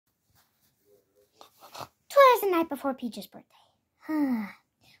night before Peach's birthday.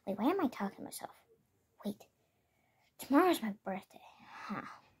 Wait, why am I talking to myself? Wait, tomorrow's my birthday. I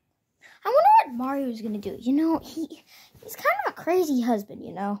wonder what Mario's gonna do. You know, he's kind of a crazy husband,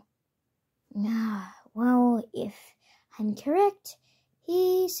 you know. Well, if I'm correct,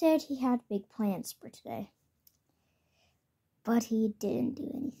 he said he had big plans for today. But he didn't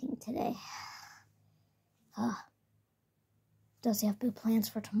do anything today. Does he have big plans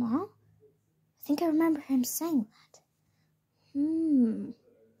for tomorrow? I think I remember him saying that. Well,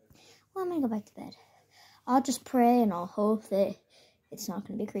 I'm gonna go back to bed. I'll just pray and I'll hope that it's not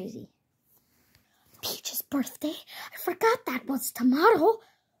gonna be crazy. Peach's birthday? I forgot that was tomorrow.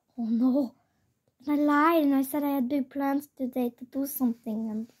 Oh no. And I lied and I said I had big plans today to do something.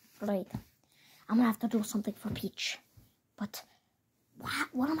 And right, I'm gonna have to do something for Peach. But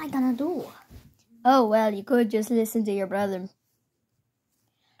what am I gonna do? Oh well, you could just listen to your brother.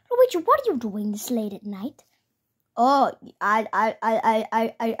 Luigi, what are you doing this late at night? Oh,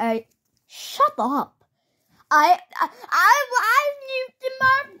 I shut up. I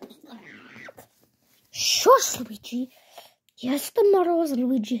Shush, Luigi. Yes, tomorrow is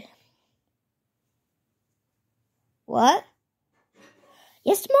Luigi. What?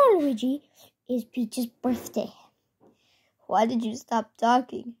 Yes, tomorrow, Luigi, is Peach's birthday. Why did you stop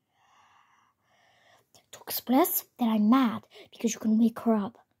talking? To express that I'm mad because you can wake her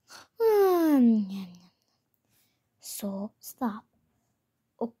up. So, stop.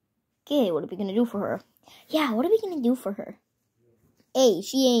 Okay, what are we gonna do for her? Yeah, what are we gonna do for her? Hey,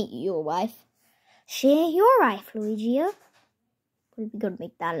 she ain't your wife. She ain't your wife, Luigi. What are we gonna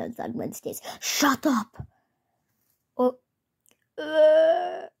McDonald's on Wednesdays? Shut up!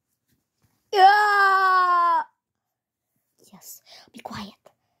 Yes, be quiet.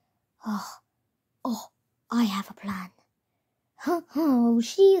 Oh, I have a plan. Oh,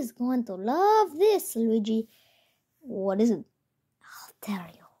 she is going to love this, Luigi. What is it? I'll tell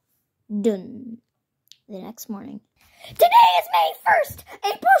you. Done. The next morning. Today is May 1st.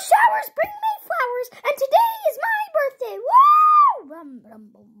 April showers bring May flowers. And today is my birthday. Woo! Rum, bum,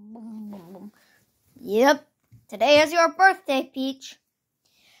 bum, bum, bum, bum. Yep. Today is your birthday, Peach.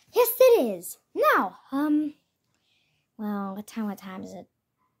 Yes, it is. Now, well, what time is it?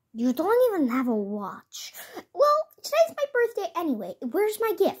 You don't even have a watch. Well, today's my birthday anyway. Where's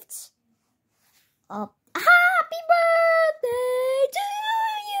my gifts? Happy birthday to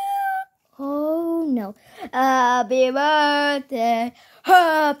you. Oh, no. Happy birthday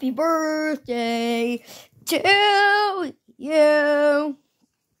to you.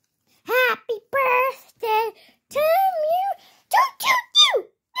 Happy birthday to you. To.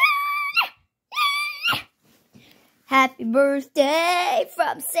 Happy birthday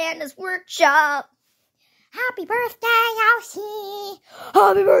from Santa's workshop. Happy birthday, Yoshi.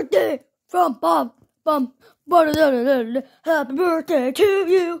 Happy birthday from Bum. Happy birthday to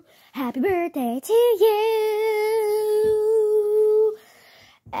you. Happy birthday to you.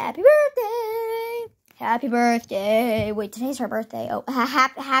 Happy birthday. Happy birthday. Wait, today's her birthday. Oh,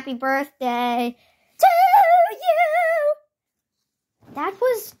 happy birthday to you. That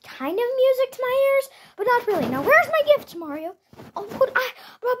was kind of music to my ears, but not really. Now, where's my gift, Mario? Oh, why don't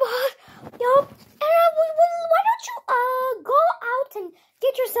you go out and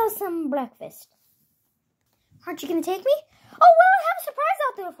get yourself some breakfast? Aren't you gonna take me? Oh, well, I have a surprise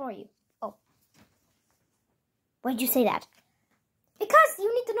out there for you. Oh, why'd you say that? Because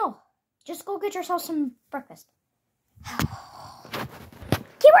you need to know. Just go get yourself some breakfast.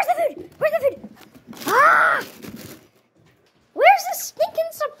 Okay, where's the food? Where's the food? Ah! Where's the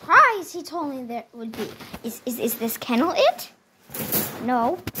stinking surprise he told me there would be? Is this kennel it?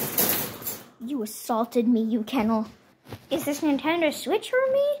 No. You assaulted me, you kennel. Is this Nintendo Switch for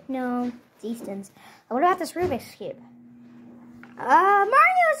me? No, it's Easton's. What about this Rubik's Cube?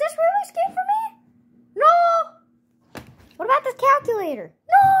 Mario, is this Rubik's Cube for me? No. What about this calculator?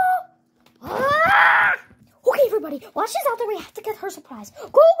 No. Ah! Okay, everybody, while she's out there, we have to get her surprise.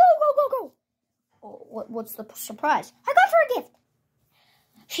 Go. Oh, what's the surprise? I got her a gift.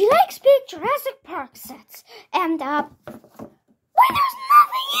 She likes big Jurassic Park sets. And, wait, there's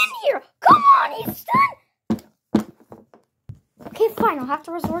nothing in here. Come on, Easton. Okay, fine. I'll have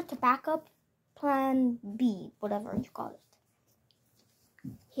to resort to backup plan B, whatever you call it.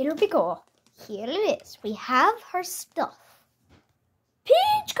 Here we go. Here it is. We have her stuff.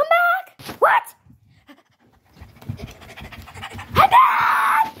 Peach, come back. What? I'm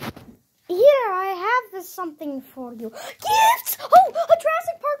back. Here, I have something for you. Gifts! Oh, a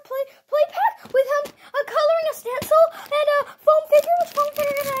Jurassic Park play pad with a coloring, a stencil, and a foam figure. Which foam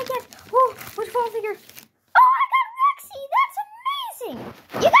figure did I get? Oh, which foam figure? Oh, I got Rexy! That's amazing!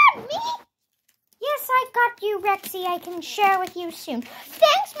 You got me? Yes, I got you, Rexy. I can share with you soon.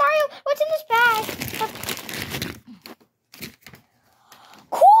 Thanks, Mario. What's in this bag?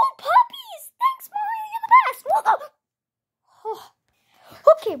 Cool puppies. Thanks, Mario. You're the best. Whoa. Oh.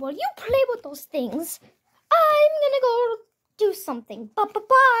 Okay, well, you play with those things. I'm gonna go do something.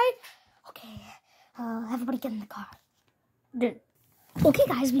 Bye. Okay, everybody get in the car. Okay,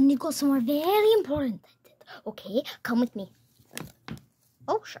 guys, we need to go somewhere very important. Okay, come with me.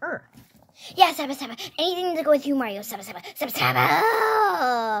 Oh, sure. Yeah, Saba. Anything to go with you, Mario. Saba.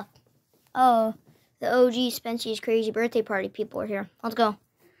 Oh, the OG Spency's crazy birthday party people are here. Let's go.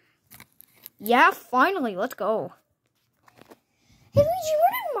 Yeah, finally, let's go. Hey, Luigi,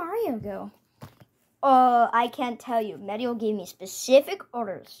 where did Mario go? I can't tell you. Mario gave me specific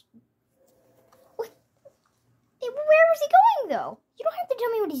orders. What? Where was he going, though? You don't have to tell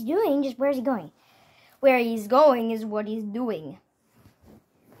me what he's doing, just where's he going? Where he's going is what he's doing.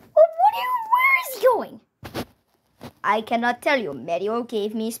 Well, where is he going? I cannot tell you. Mario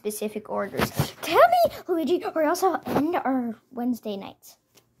gave me specific orders. Tell me, Luigi, or else I'll end our Wednesday nights.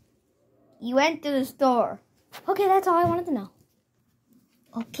 He went to the store. Okay, that's all I wanted to know.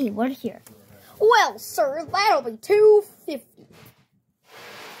 Okay, we're here. Well, sir, that'll be $250.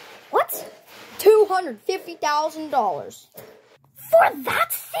 What? $250,000. For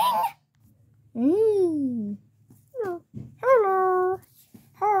that thing? Hello.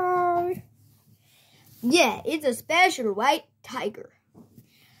 Hi. Yeah, it's a special white tiger.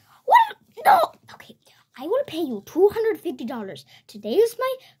 What? No. Okay, I will pay you $250. Today is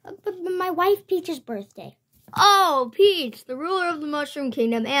my wife Peach's birthday. Oh, Peach, the ruler of the Mushroom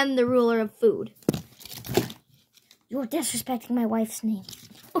Kingdom and the ruler of food. You're disrespecting my wife's name.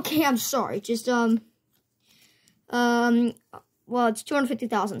 Okay, I'm sorry. Just, well, it's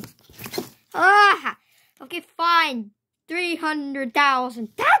 $250,000. Okay, fine. $300,000.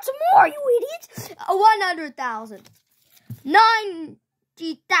 That's more, you idiot. $100,000.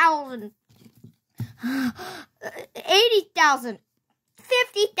 $90,000. $80,000.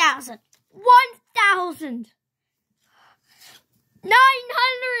 $50,000. $1,000. $956.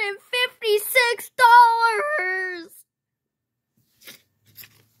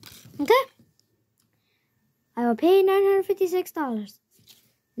 Okay. I will pay $956.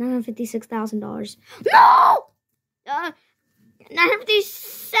 $956,000. No!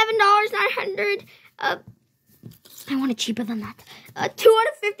 $957. I want it cheaper than that.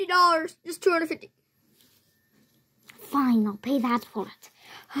 $250. Just $250. Fine, I'll pay that for it.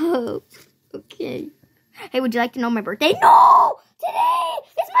 Oh, okay. Hey, would you like to know my birthday? No! Today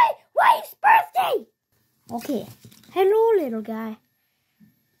is my wife's birthday! Okay. Hello, little guy.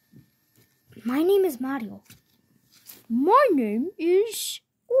 My name is Mario. My name is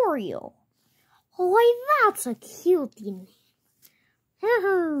Oreo. Why, that's a cutie name.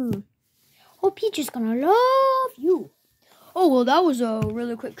 Oh, Peach is gonna love you. Oh, well, that was a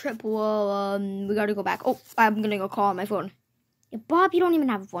really quick trip. Well, we gotta go back. Oh, I'm gonna go call on my phone. Yeah, Bob, you don't even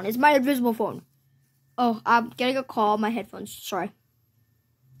have a phone. It's my invisible phone. Oh, I'm getting a call on my headphones. Sorry.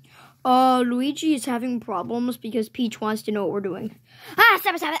 Luigi is having problems because Peach wants to know what we're doing.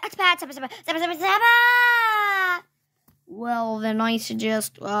 Saba. Well, then I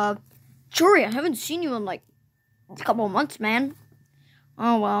suggest, Jory, I haven't seen you in, like, a couple of months, man.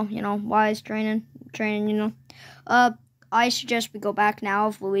 Oh, well, you know, wise training, you know. I suggest we go back now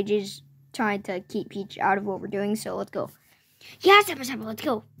if Luigi's trying to keep Peach out of what we're doing, so let's go. Yeah, Saba, let's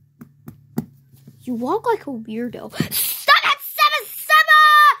go. You walk like a weirdo. Stop it, Saba!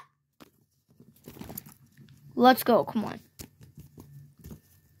 Let's go, come on.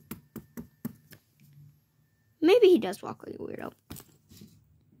 Maybe he does walk like a weirdo.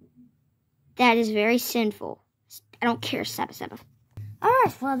 That is very sinful. I don't care, Saba.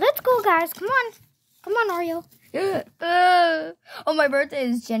 Alright, well, let's go, guys. Come on. Come on, Oreo. Oh, my birthday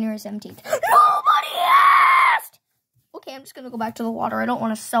is January 17th. Nobody asked! Okay, I'm just going to go back to the water. I don't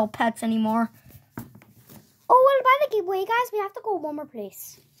want to sell pets anymore. Oh, well, by the way, guys, we have to go one more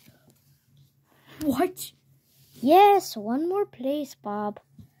place. What? Yes, one more place, Bob.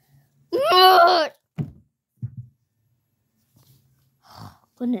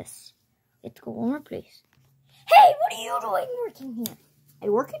 Goodness. Let's go one more place. Hey, what are you doing working here? I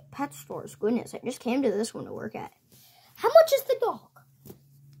work at pet stores. Goodness, I just came to this one to work at. How much is the dog?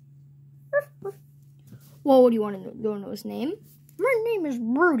 Well, what do you want to know? You want to know his name? My name is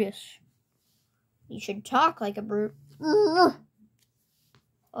Brutus. You should talk like a brute.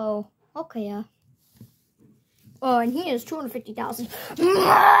 Oh, okay, yeah. Oh, and he is $250,000.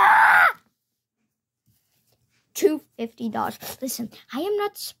 $250. Listen, I am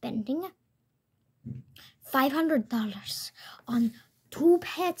not spending $500 on 2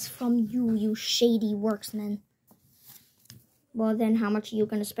 pets from you, you shady worksman. Well, then how much are you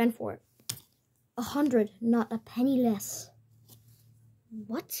going to spend for it? 100, not a penny less.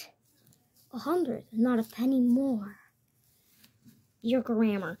 What? 100, not a penny more. Your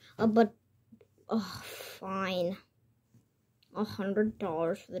grammar. But, fine.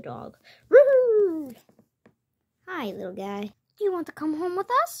 $100 for the dog. Woo-hoo! Hi, little guy. Do you want to come home with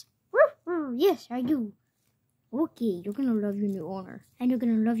us? Woo-hoo! Yes, I do. Okay, you're gonna love your new owner. And you're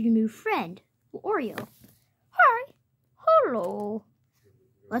gonna love your new friend, Oreo. Hi. Hello.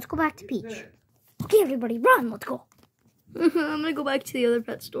 Let's go back to Peach. Okay, everybody, run. Let's go. I'm gonna go back to the other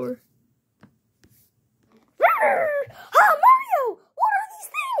pet store. Mario! What are these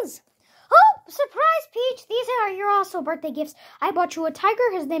things? Oh, surprise, Peach. These are your also birthday gifts. I bought you a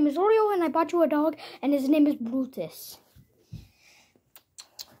tiger. His name is Oreo. And I bought you a dog. And his name is Brutus.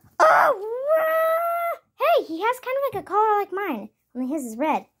 Oh, hey, he has kind of like a color like mine. Only his is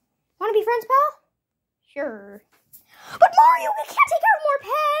red. Want to be friends, pal? Sure. But Mario, we can't take out more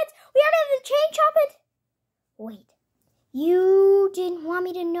pets. We gotta have the chain chop it. Wait. You didn't want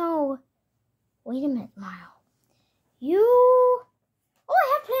me to know. Wait a minute, Mario. Oh, I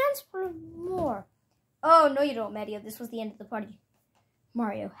have plans for more. Oh, no, you don't, Mario. This was the end of the party.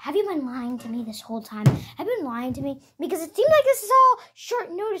 Mario, have you been lying to me this whole time? Have you been lying to me? Because it seems like this is all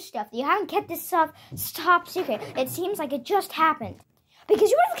short notice stuff. You haven't kept this stuff top secret. It seems like it just happened. Because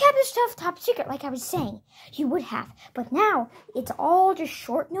you would have kept this stuff top secret, like I was saying. You would have. But now, it's all just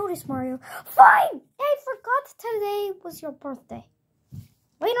short notice, Mario. Fine! I forgot today was your birthday.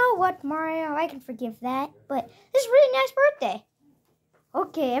 Well, you know what, Mario? I can forgive that. But this is a really nice birthday.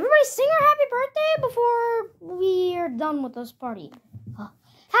 Okay, everybody sing our happy birthday before we are done with this party.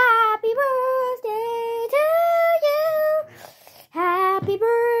 Happy birthday to you. Happy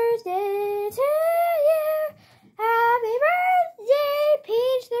birthday